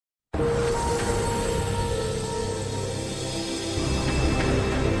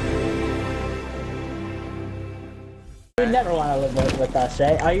You never want to live with us,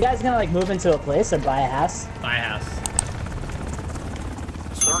 right? Are you guys gonna like move into a place or buy a house? Buy a house.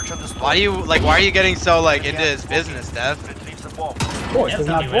 Why are you getting so like into his business, Dev? Of course, he's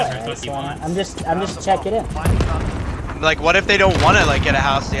my boy. Right? So I'm just checking in. Like, what if they don't want to like get a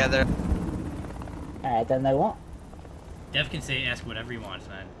house together? All right, then they won't. Dev can ask whatever he wants,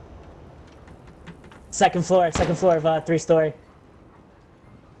 man. Second floor of 3-story.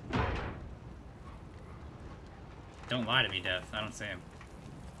 Don't lie to me, Dev. I don't see him.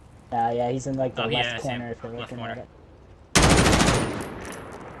 Yeah, he's in like the left yeah, corner if you're looking corner. at it.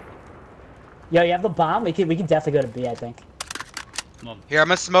 Yo, you have the bomb? We could definitely go to B, I think. Well, here, I'm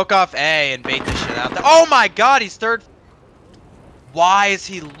gonna smoke off A and bait this shit out there. Oh my god, he's third. Why is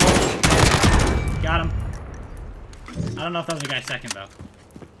he looking? Got him. I don't know if that was the guy second, though.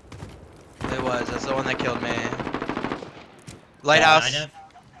 It was. That's the one that killed me. Lighthouse.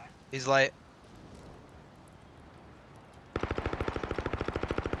 He's light.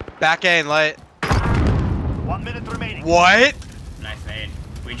 Back A and light. 1 minute remaining. What? Nice nade.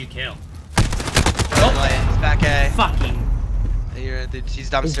 Where'd you kill? Oh, light. He's back A. Fucking. He's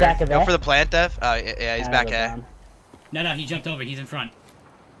dumpster. He's back Go for the plant, Dev. Oh, yeah, he's back A. No, he jumped over. He's in front.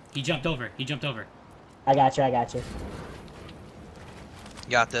 He jumped over. I got you.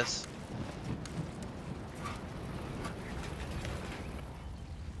 Got this.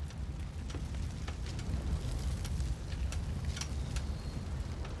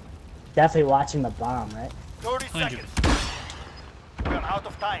 Definitely watching the bomb, right? 30 seconds. We're out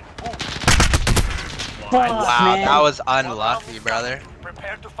of time. Wow, man. that was unlucky, brother.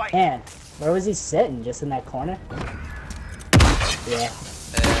 Prepare to fight. Man, where was he sitting? Just in that corner? Yeah.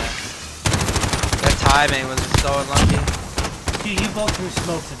 That timing was so unlucky. Dude, you both threw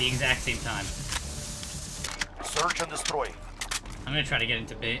smokes at the exact same time. Search and destroy. I'm gonna try to get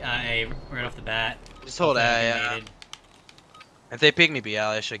into A right off the bat. Just hold A, yeah. If they pick me B,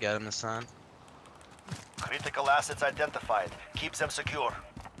 I should get him this time. Critical assets identified. Keep them secure.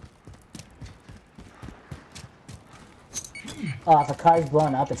 Oh, if a car's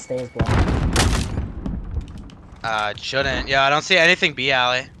blown up, it stays blown up. It shouldn't. Yeah, I don't see anything B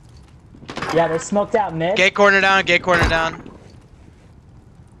alley. Yeah, they're smoked out mid. Gate corner down, gate corner down.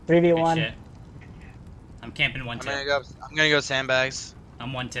 3v1. Shit. I'm camping 1-2. I'm gonna go sandbags.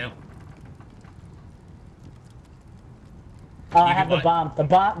 I'm 1-2. I have the bomb.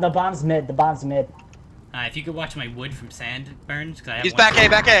 The bomb's mid. If you could watch my wood from sand burns, because I have He's back A,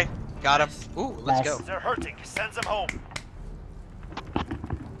 back A. Got him. Ooh, let's Nice. go. They're hurting. Send them home.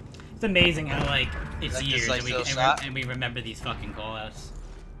 It's amazing how, like, it's Like years this, like, and we remember these fucking callouts.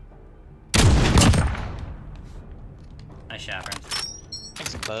 Nice shot, friends.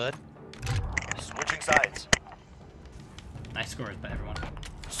 Thanks, bud. Switching sides. Nice scores by everyone.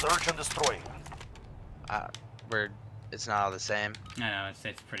 Search and destroy. It's not all the same. I know,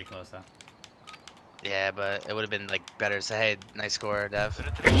 it's pretty close, though. Yeah, but it would have been like better to say, hey, nice score, Dev.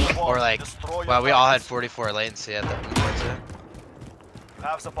 Retrieve the bomb. Or like, Destroy well, your we all had targets. 44 latency at that point too.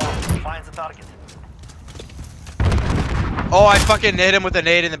 Have the bomb. Find the target. Oh, I fucking hit him with a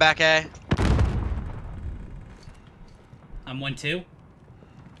nade in the back A. I'm 1-2.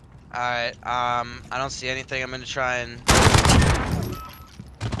 Alright, I don't see anything. I'm gonna try and...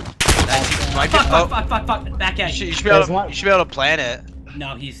 Nice. Fuck. Back at You should be able to plan it.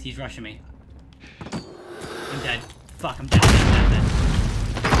 No, he's rushing me. I'm dead. Fuck, I'm dead.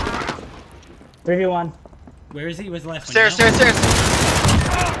 3v1. Where is he? Where's the last Stairs. one?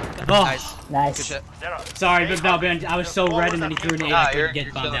 Oh. Nice. Good Nice. shit. Sorry, but no, man, I was so red and then he threw an 8. I couldn't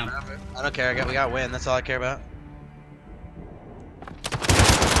get bombed down. I don't care. We got win. That's all I care about.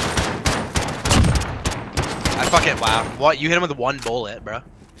 Wow. What? You hit him with one bullet, bro.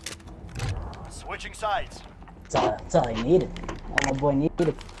 Switching sides. That's all I needed. All my boy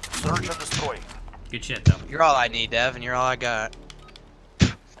needed. Search and destroy. Good shit, though. You're all I need, Dev, and you're all I got.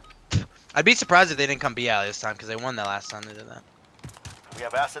 I'd be surprised if they didn't come B alley this time, because they won that last time they did that. We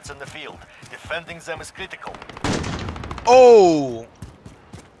have assets in the field. Defending them is critical. Oh!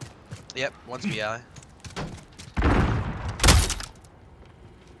 Yep, one's B alley.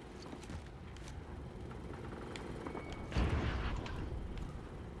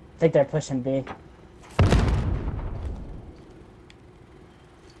 I think they're pushing B.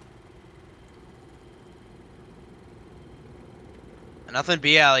 Nothing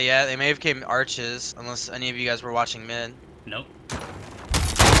B alley yet. They may have came arches, unless any of you guys were watching mid. Nope.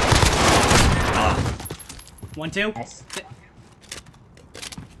 1-2. Nice.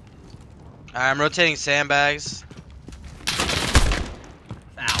 Alright, I'm rotating sandbags.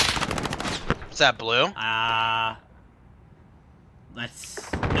 Ow. What's that, blue? No,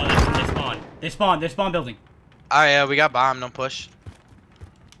 that's they spawn. They spawn building. Oh yeah, we got bomb. Don't push.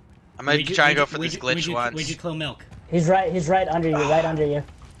 I'm gonna try and go for this glitch once. Where'd you kill Milk? He's right under you, right under you.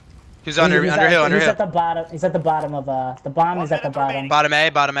 Who's under hill? He's at the bottom. He's at the bottom of the bomb is at the bottom. Bottom A.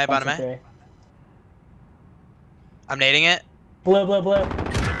 1, 2, 3. I'm nading it. Blue.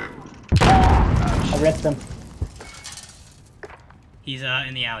 I ripped him. He's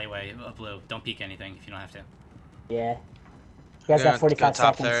in the alleyway of blue. Don't peek anything if you don't have to. Yeah. You guys got 45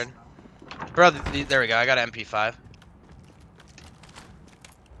 top seconds. third. Bro, there we go. I got an MP5.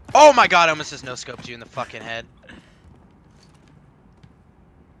 Oh my god, I almost just no-scoped you in the fucking head.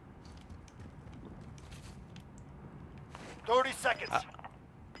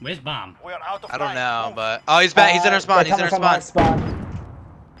 Where's bomb? We are out of I don't time. know, Move. but oh, he's back. He's in our spawn. He's in our spawn.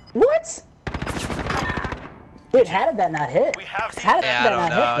 What? Wait, how did that not hit? We have How did Yeah, that I not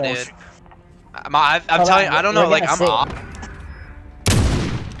don't know, hit? dude. I'm telling you, I don't know. Like, I'm off.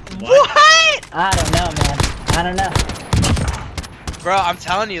 What? I don't know, man. I don't know. Bro, I'm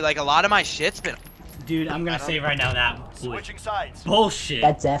telling you, like, a lot of my shit's been. Dude, I'm gonna say right now that was Switching sides. bullshit.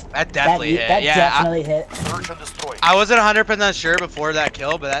 That definitely hit. That Yeah, definitely hit. Search and destroy. I wasn't 100% sure before that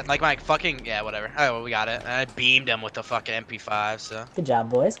kill, but that, like, my fucking, yeah, whatever. Oh, well, we got it. I beamed him with the fucking MP5, so. Good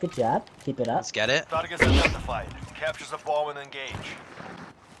job, boys. Good job. Keep it up. Let's get it. Targets identified. Capture the bomb and engage.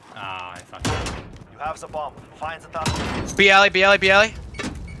 Oh, I fucked up. You have the bomb. Find the target. B alley. Oh,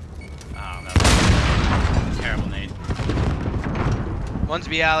 that was a terrible nade. One's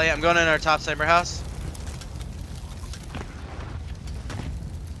B alley. I'm going in our top cyber house.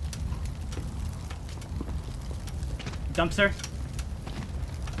 Dumpster.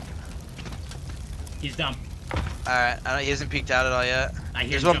 He's dump. Alright, he hasn't peeked out at all yet. I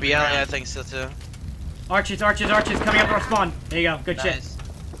hear There's him one jumping B alley, around. I think, still too. Arches coming up our spawn. There you go. Good shit. Nice.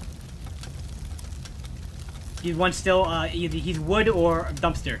 He's one still. Either he's wood or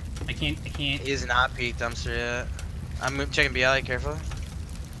dumpster. I can't. He's not peeked dumpster yet. I'm checking B alley, careful.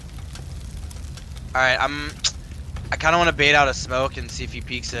 Alright, I kind of want to bait out a smoke and see if he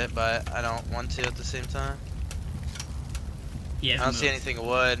peeks it, but I don't want to at the same time. He I hasn't don't see moved. anything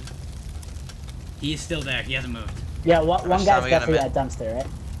wood. He is still there. He hasn't moved. Yeah, one much time guy's we got definitely in at dumpster, right?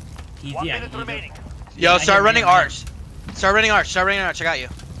 He's 1 yeah. minute He's remaining. Yo, I start hear running him. arch. Start running arch. I got you.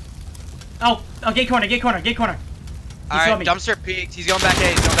 Oh, gate corner. He saw Alright, me. dumpster peeked. He's going back A.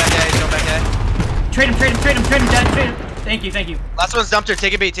 He's going back A. Trade him, Dad. Thank you. Last one's dumpster.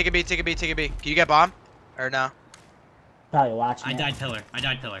 Take a B. Can you get bomb? Or no? Probably watching I it. died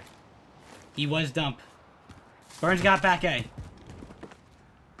pillar. He was dump. Burns got back A.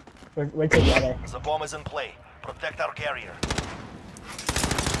 We're together. The bomb is in play. Protect our carrier.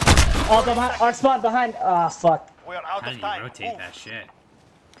 Oh, behind, our spawn behind. Oh, fuck. We are out How of did you time. rotate Move. that shit?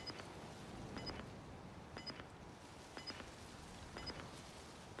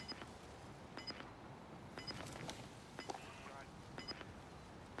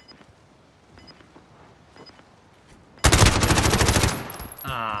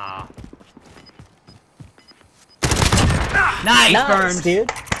 Ah. Nice, Burns. dude.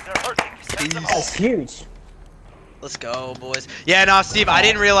 They're hurting. Send them That's home. huge. Let's go, boys. Yeah, no, Steve, I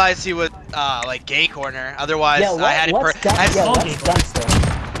didn't realize he was, like, gay corner. Otherwise, Yeah, I had it what's dumpster?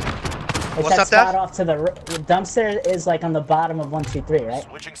 It's What's that up, spot Dev? off to the dumpster is like on the bottom of 1, 2, 3, right?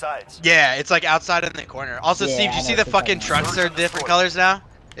 Switching sides. Yeah, it's, like, outside in the corner. Also, Yeah, Steve, I you know see what the you're fucking talking about. trucks are different colors now?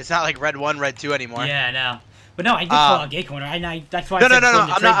 It's not, like, red 1, red 2 anymore. Yeah, no. But no, I did call out gate corner. That's why. No, I said no. swim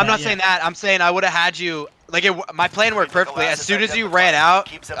to I'm trade not that, saying that. I'm saying I would have had you. Like, my plan worked perfectly. As soon as you ran out,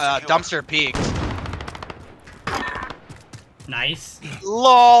 dumpster peaked. Nice.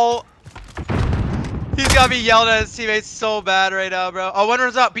 LOL. He's got me yelling at his teammates so bad right now, bro. Oh, one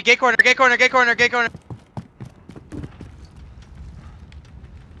runs up. Gate corner.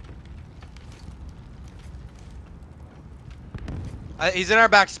 He's in our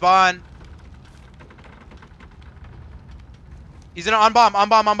back spawn. He's in on bomb.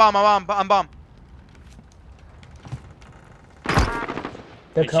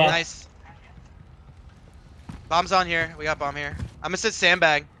 Good call. Nice. Bomb's on here. We got bomb here. I'm gonna sit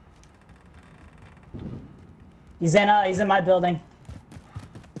sandbag. He's in my building.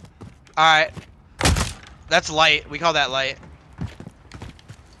 Alright. That's light. We call that light.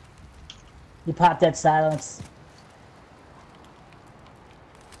 You popped that silence.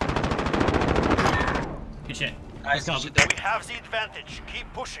 Good shit. Nice. Let's go. We have the advantage.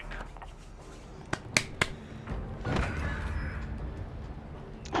 Keep pushing.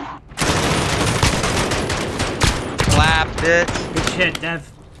 Clapped it. Good shit,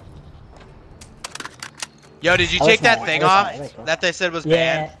 Dev. Yo, did you I take was that mad. thing I was off? mad. Very cool. That they said was Yeah,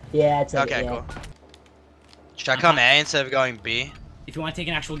 banned? yeah, it's Okay, yeah. cool. Should I come A instead of going B? If you want to take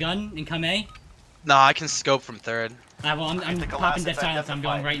an actual gun and come A, No, I can scope from third. Well, I'm Take a popping last dead silence. I'm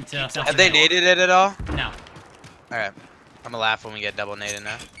going right into. Have they naded it at all? No. Alright. I'm gonna laugh when we get double naded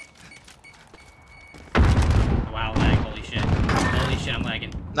now. Wow, lag. Holy shit. Holy shit, I'm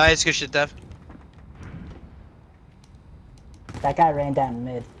lagging. Nice, good shit, Dev. That guy ran down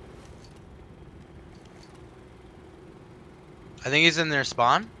mid. I think he's in their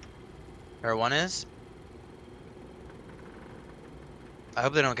spawn. Or one is. I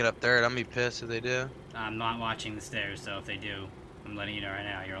hope they don't get up third. I'm gonna be pissed if they do. I'm not watching the stairs, so if they do, I'm letting you know right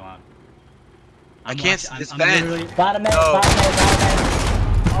now. You're alone. I can't. It's I'm Ben. literally... Bottom mid, Oh. bottom mid,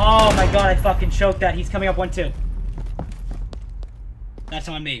 bottom mid. Oh my god, I fucking choked that. He's coming up 1-2. That's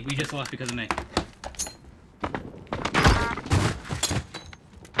on me. We just lost because of me.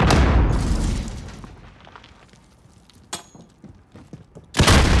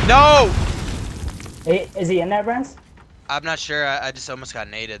 No! Hey, is he in there, BurnZ? I'm not sure. I just almost got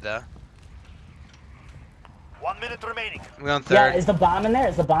naded though. 1 minute remaining. I'm going Yeah, third. is the bomb in there?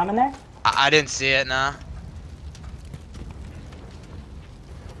 Is the bomb in there? I didn't see it, nah.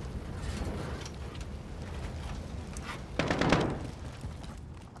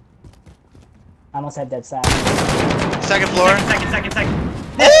 I almost had dead side. Second floor. Second.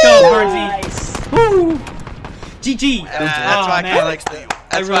 Let's go, BurnZ. Nice. Woo! GG. That's why I kind of like the.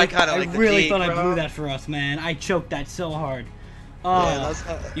 That's why I kind of like the. I really D, thought I bro. blew that for us, man. I choked that so hard. Oh, Yeah,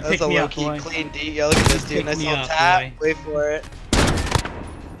 you that's picked a me low up, key boy. clean D. Yo, look at this dude. picked Nice me little up, tap. boy. Wait for it.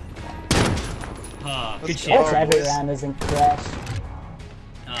 Oh, good Let's shit. go. That's every boys. round isn't crash.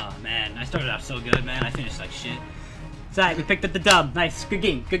 Oh man, I started out so good, man. I finished like shit. It's alright, we picked up the dub. Nice, good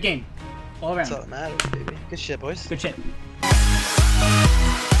game, good game. All around. That's all that matters, baby. Good shit, boys. Good shit.